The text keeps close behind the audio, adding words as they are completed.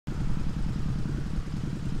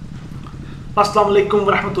Assalamu alaikum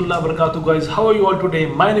wa rahmatullahi wa barakatuh, guys. How are you all today?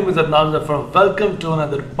 My name is Adnan Zafar. Welcome to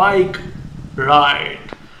another bike ride.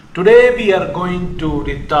 Today we are going to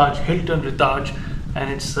Ritaj, Hilton Ritaj, and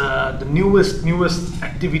it's the newest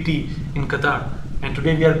activity in Qatar. And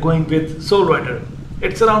today we are going with Soul Rider.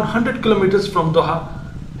 It's around 100 kilometers from Doha,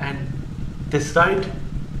 and this ride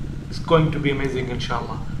is going to be amazing,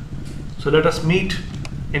 inshallah. So let us meet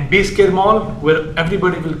in Beach Mall, where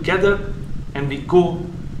everybody will gather, and we go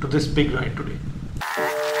to this big ride today.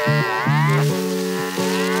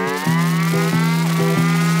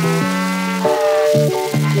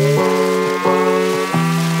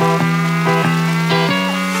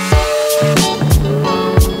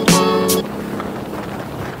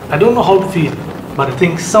 I don't know how to feel, but I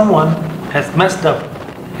think someone has messed up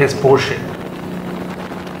his Porsche.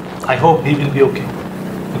 I hope he will be okay,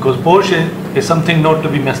 because Porsche is something not to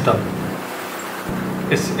be messed up.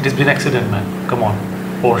 It has been an accident, man. Come on,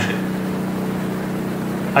 Porsche.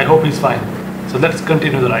 I hope he's fine. So let's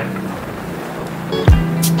continue the ride.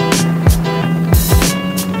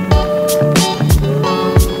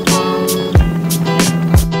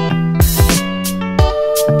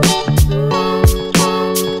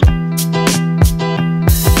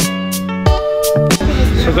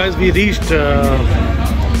 So guys, we reached to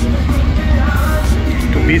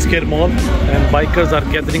Beach Mall, and bikers are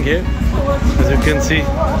gathering here. As you can see,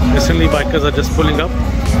 recently bikers are just pulling up.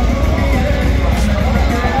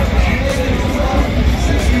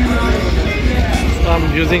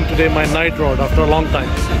 I'm using today my night rod after a long time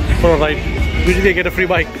for a ride. Usually I get a free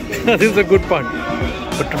bike. This is a good part.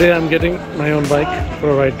 But today I'm getting my own bike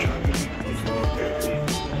for a ride.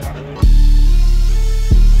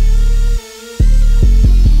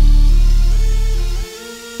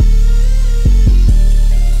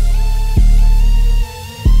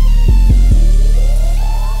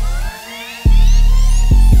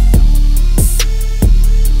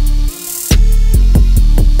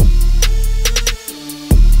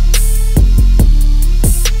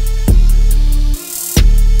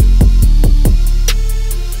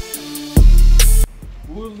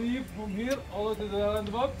 From here all the way to the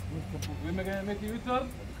roundabout, we make a U-turn,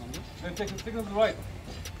 then take the signal right.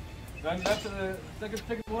 Then after the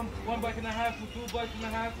second one bike and a half to 2 bikes and a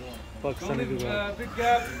half. Don't leave a big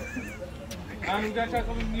gap, and we're gonna try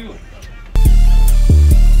something new.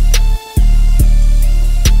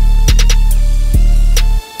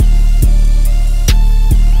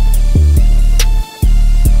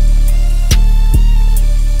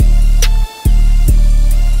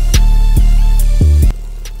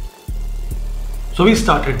 So we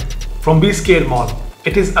started from Beach Mall.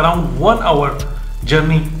 It is around 1 hour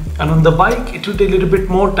journey, and on the bike it will take a little bit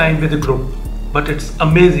more time with the group, but it's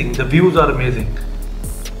amazing. The views are amazing.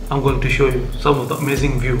 I'm going to show you some of the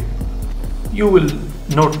amazing view. You will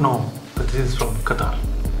not know that this is from Qatar.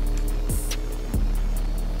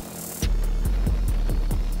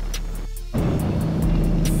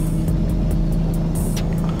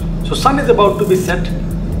 So sun is about to be set,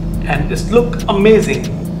 and it's look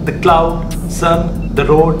amazing. The cloud, sun, the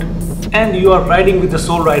road, and you are riding with the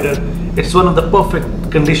Soul Rider. It's one of the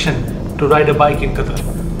perfect condition to ride a bike in Qatar.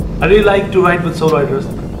 I really like to ride with Soul Riders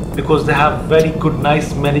because they have very good,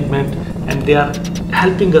 nice management, and they are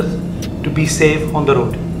helping us to be safe on the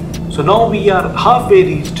road. So now we are halfway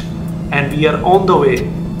reached, and we are on the way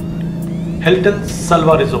Hilton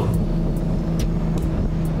Salwa Resort.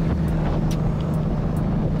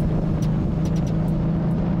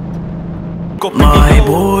 My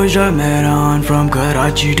boys are Mehran from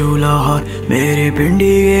Karachi to Lahore. Mere pindi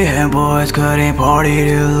ye hain boys kare party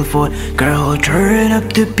till 4. Girl turn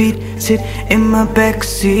up the beat, sit in my back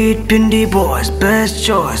seat. Pindi boys best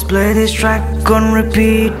choice, play this track on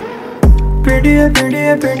repeat. Pindiya,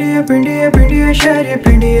 pindiya, pindiya, pindiya, pindiya, shadiya,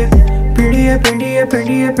 pindiya. Pindiya, pindiya,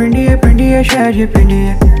 pindiya, pindiya, pindiya, shadiya,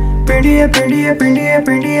 pindiya. Pindiya, pindiya, pindiya,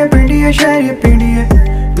 pindiya, pindiya, shadiya, pindiya.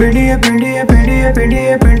 Pindiya, pindiya, pindiya,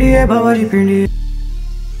 pindiya, pindiya, babari pindiya.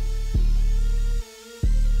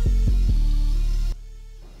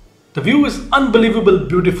 The view is unbelievable,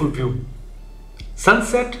 beautiful view.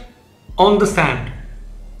 Sunset on the sand.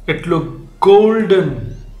 It looked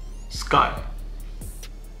golden sky.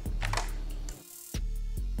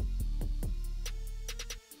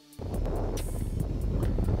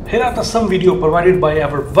 Here are some video provided by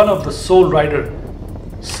one of the Soul Rider,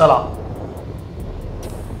 Salah.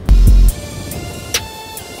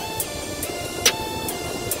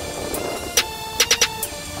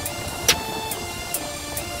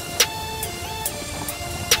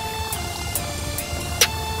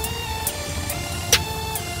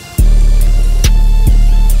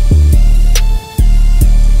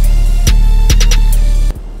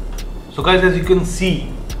 So guys, as you can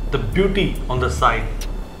see the beauty on the side,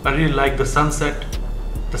 I really like the sunset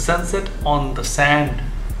on the sand.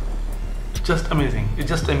 Just amazing. It's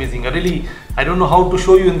just amazing. I don't know how to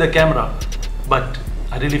show you in the camera, but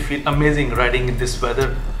I really feel amazing riding in this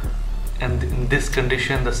weather and in this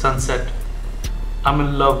condition, the sunset. I'm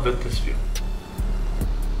in love with this view.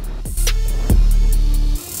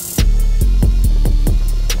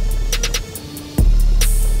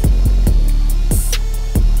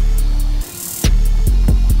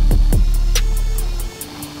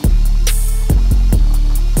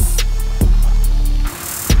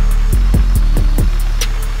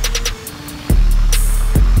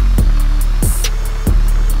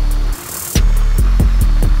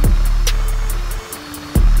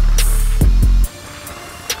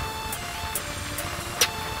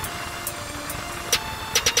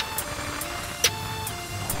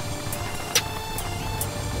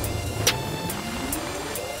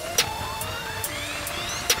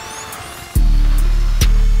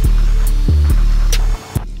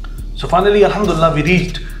 So finally, alhamdulillah, we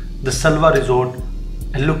reached the Salwa Resort,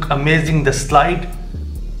 and look amazing, the slide,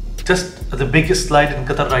 just the biggest slide in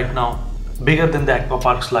Qatar right now, bigger than the aqua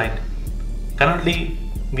park slide. Currently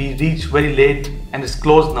we reached very late and it's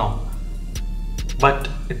closed now, but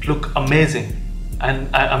it looked amazing, and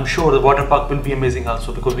I'm sure the water park will be amazing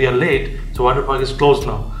also, because we are late, so water park is closed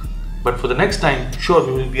now. But for the next time, sure,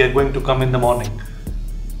 we are going to come in the morning.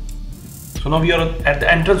 So now we are at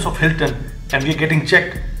the entrance of Hilton and we are getting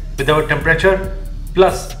checked with our temperature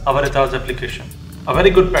plus our Ehtiyaz application. A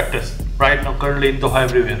very good practice right now currently in Doha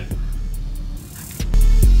everywhere.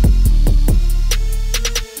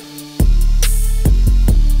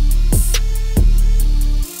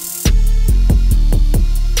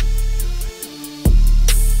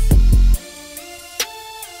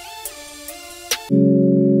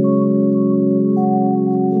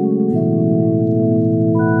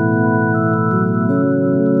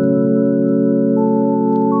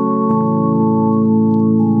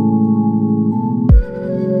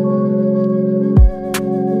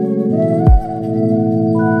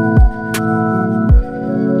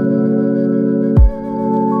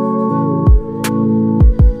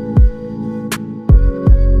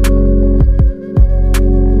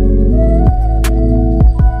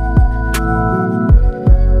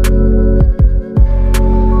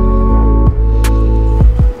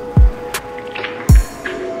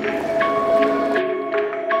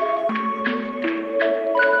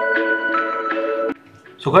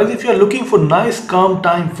 So guys, if you are looking for nice calm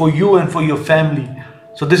time for you and for your family,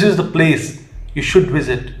 so this is the place you should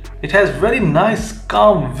visit. It has very nice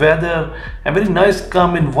calm weather and very nice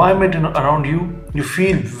calm environment around you. You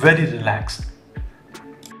feel very relaxed.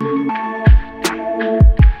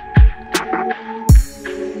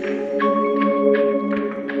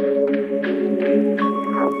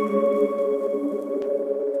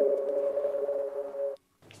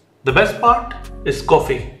 The best part is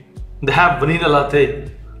coffee. They have vanilla latte.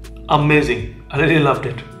 Amazing. I really loved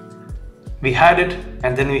it. We had it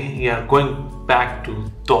and then we are going back to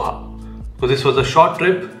Doha. So this was a short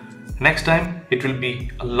trip. Next time it will be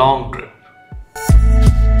a long trip.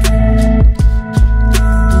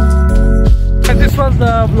 And this was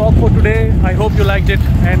the vlog for today. I hope you liked it,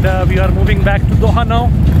 and we are moving back to Doha now.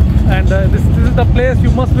 And this is the place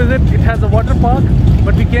you must visit. It has a water park,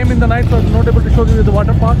 but we came in the night so I was not able to show you the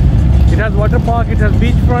water park. It has water park, it has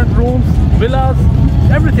beachfront rooms, villas,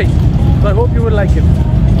 everything. So I hope you will like it.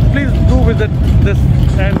 Please do visit this,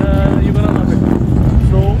 and you're gonna love it.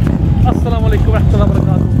 So assalamu alaikum wa rahmatullahi wa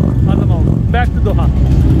barakatuh. Azam out. Back to Doha.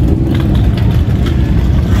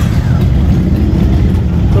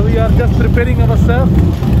 So we are just preparing ourselves.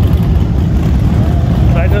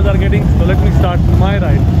 Riders are getting, so let me start my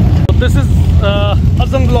ride. So this is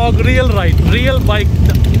Azam vlog, real ride, real bike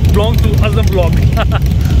belong to Azam vlog.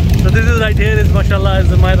 So this is right here, is mashallah,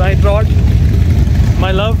 is my ride rod,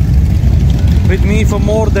 my love, with me for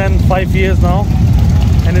more than 5 years now,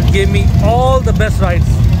 and it gave me all the best rides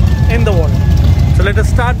in the world. So let us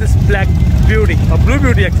start this black beauty, or blue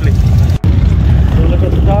beauty actually. So let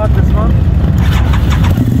us start this one.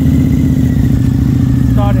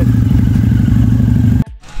 Started.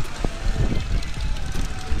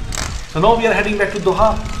 So now we are heading back to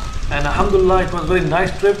Doha, and alhamdulillah, it was a very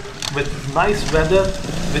nice trip with nice weather,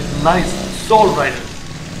 with nice soul riders.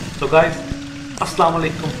 So guys, assalamu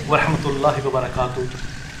alaikum wa rahmatullahi wa barakatuh.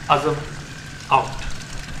 Azam out.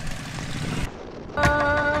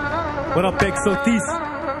 What up, Exotis?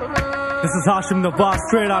 This is Hashim Nawaz,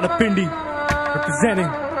 straight out of Pindi, representing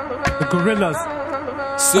the Gorillas.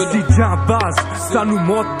 Sadi Jabaz, sanu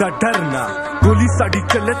maut da darna, goli sadi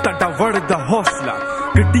chale tada wad da hausla.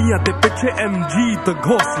 गड्डियां ते पिछे MG तो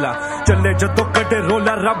घोसला चले जदों कटे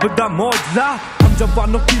रोला रब दा मौजला हम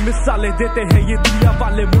जवानों की मिसालें देते हैं ये दुनिया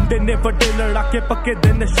वाले मुंडे ने बड़े लड़ाके पक्के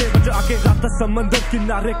दिन नशे बज आके रात समंदर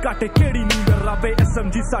किनारे काटे केड़ी नींद रावे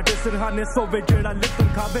SMG साडे सिरहाने सोवे जेड़ा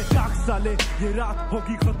लिपन खावे काक साले ये रात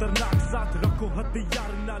होगी खतरनाक साथ रखो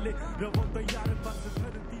हथियार नाले रवो तैयार